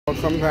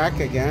Welcome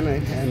back again,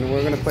 and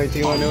we're going to play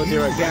Deal or No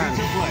Deal again.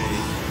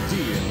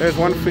 There's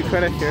one free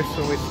credit here,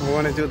 so we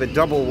want to do the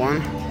double one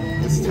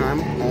this time.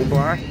 Home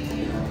bar.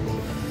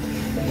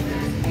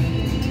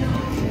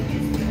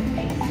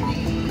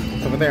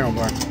 It's over there, home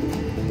bar.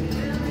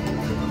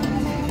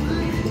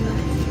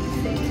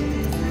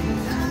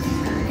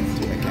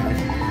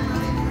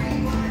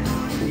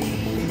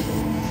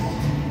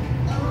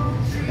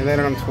 And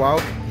then on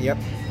 12? Yep.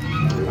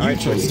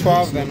 Alright, so it's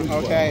 12 then.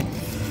 Okay.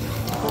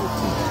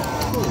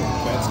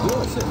 That's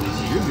good.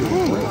 You're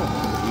doing great.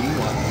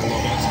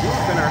 That's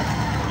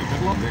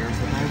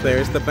good.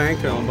 There's the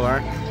banker, home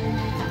bar.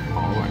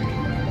 All right.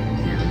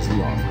 Here's the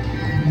offer.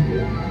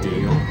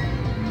 Deal.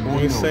 What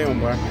do you say, home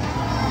bar?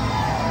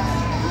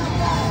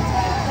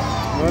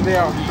 No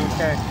deal.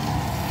 Okay.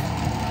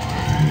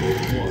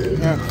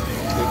 Yeah.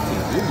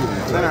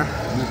 Center.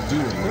 You're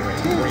doing a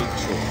great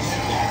choice.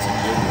 That's a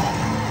good one.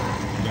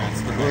 That's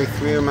the Only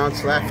 3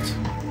 amounts left.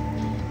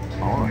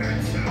 All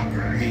right.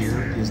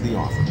 Here is the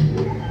offer.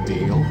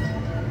 Deal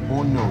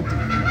or no deal?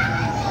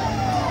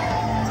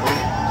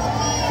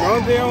 No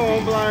deal,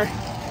 home bar.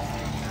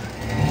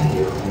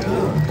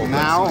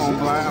 Now, home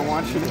bar, I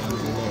want you to...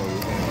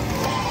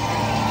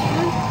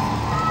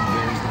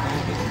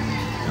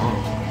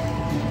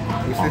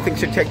 You think you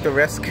should take the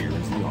risk?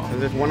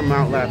 There's 1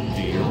 amount left.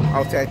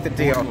 I'll take the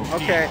deal.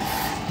 Okay.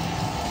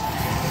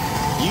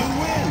 You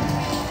win!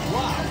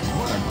 Wow,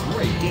 what a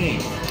great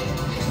game.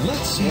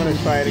 Let's see. I'm gonna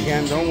try it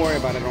again. Don't worry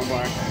about it, home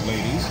bar.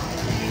 Ladies,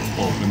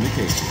 open the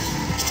cases.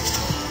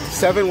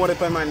 7 would have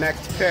been my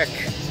next pick.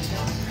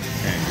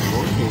 And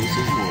your case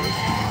is worth...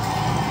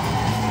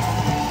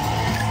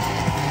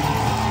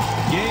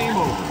 Game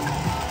over.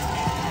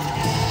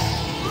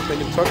 Looks like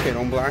you took it,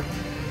 home bar.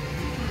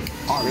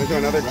 We're gonna do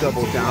another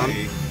double down.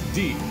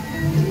 D.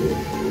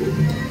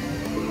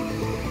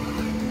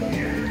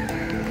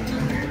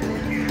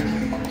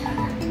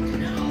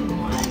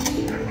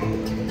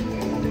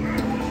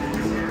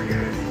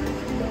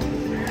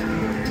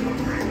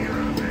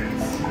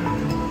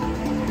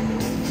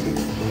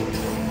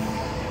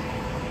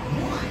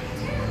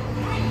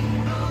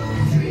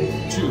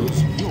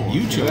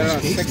 You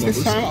chose 6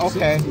 this time?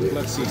 Okay.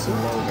 Let's see some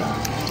low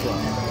guys.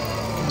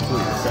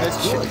 That's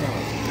good.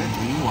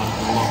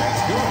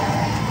 That's good.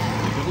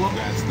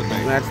 That's the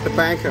banker. That's the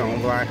banker,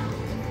 home bar.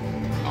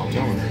 I'll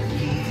tell him.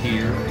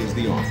 Here is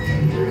the offer.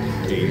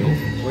 Deal.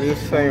 What do you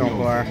say, home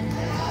bar?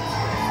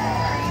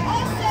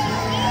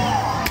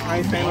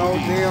 I say no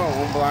deal,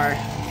 home bar.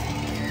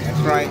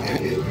 That's right.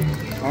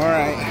 All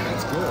right.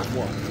 That's good.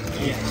 What?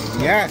 Yes.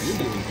 Yes. You're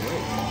doing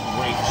great.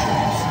 Great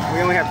choice. We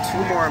only have 2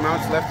 more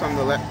amounts left on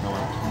the left.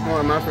 More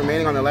amounts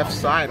remaining on the left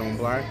side, home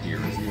bar. Here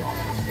is the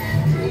offer.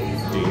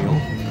 Deal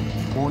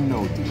or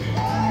no deal?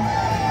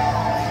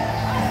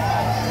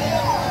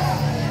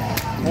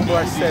 Home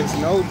bar says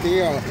no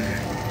deal.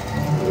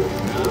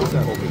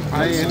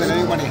 Isn't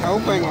anybody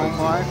helping, home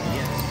bar?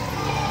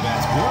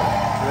 That's good.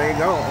 There you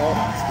go.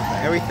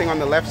 Oh, everything on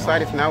the left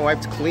side is now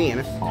wiped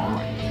clean. All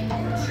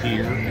right.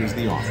 Here is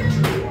the offer.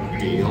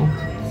 Deal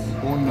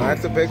or no?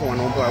 That's a big one,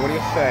 home bar. What do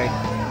you say?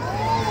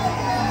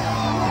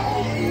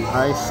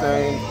 I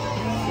say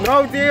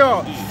no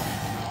deal.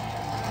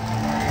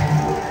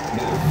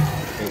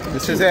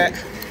 This is it.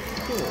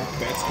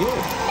 That's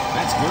good.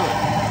 That's good.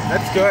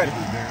 That's good.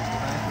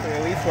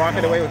 At least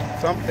walking away with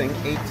something.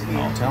 18.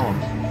 I'll tell him.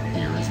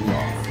 Here is the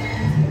offer.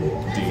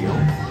 Deal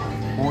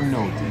or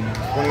no deal?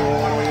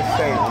 21. What do you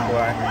say,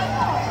 homeboy?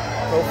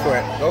 Go for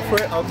it. Go for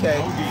it. Okay.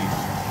 No deal.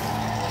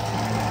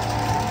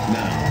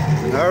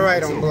 Now. All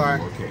right, homeboy.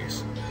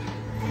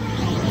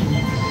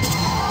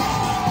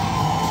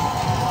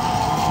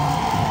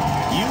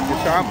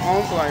 Good job,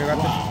 homeboy. You got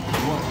the.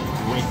 What a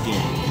great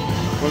game.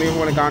 Only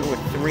would have gone with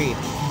 3.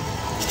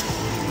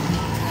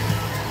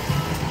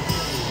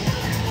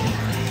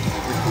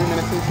 2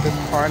 minutes into this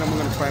part, I'm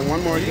going to try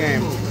one more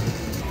game.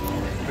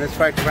 Let's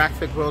try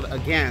Graphic World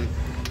again.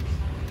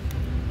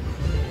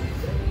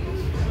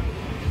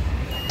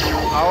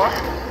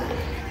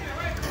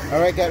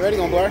 Alright, get ready,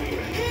 homeboy.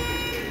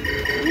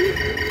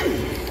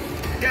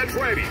 Get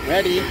ready.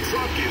 Ready. The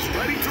truck is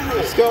ready to roll.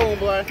 Let's go,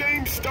 homeboy.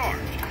 Game start.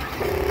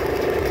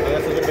 Oh,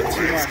 that's a little bit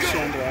too much,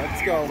 homeboy.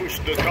 Let's go. Push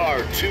the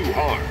car too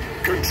hard.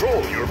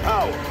 Control your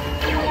power.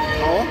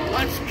 Oh,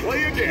 let's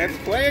play again.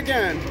 Let's play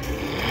again.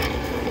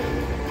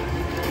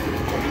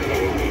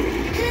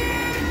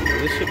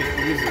 This should be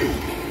easy.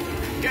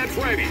 Get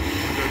ready.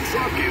 The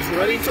truck is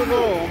ready to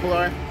roll,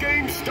 homeboy.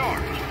 Game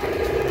start.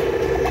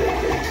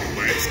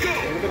 Let's go. A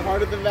little bit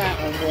harder than that,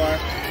 homeboy.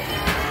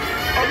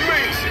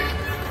 Amazing.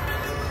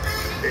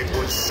 It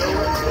was so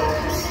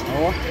close.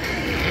 Oh.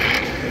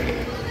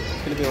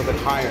 It's going to be a little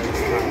bit higher this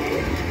time.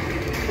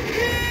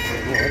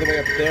 Oh, all the way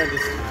up there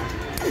this time.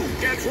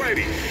 Get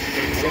ready.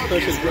 The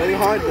push is really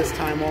hard this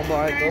time,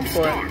 homeboy. Go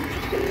for it.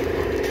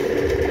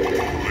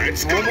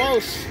 Let's go.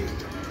 Almost.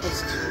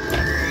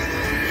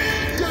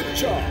 Good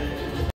job.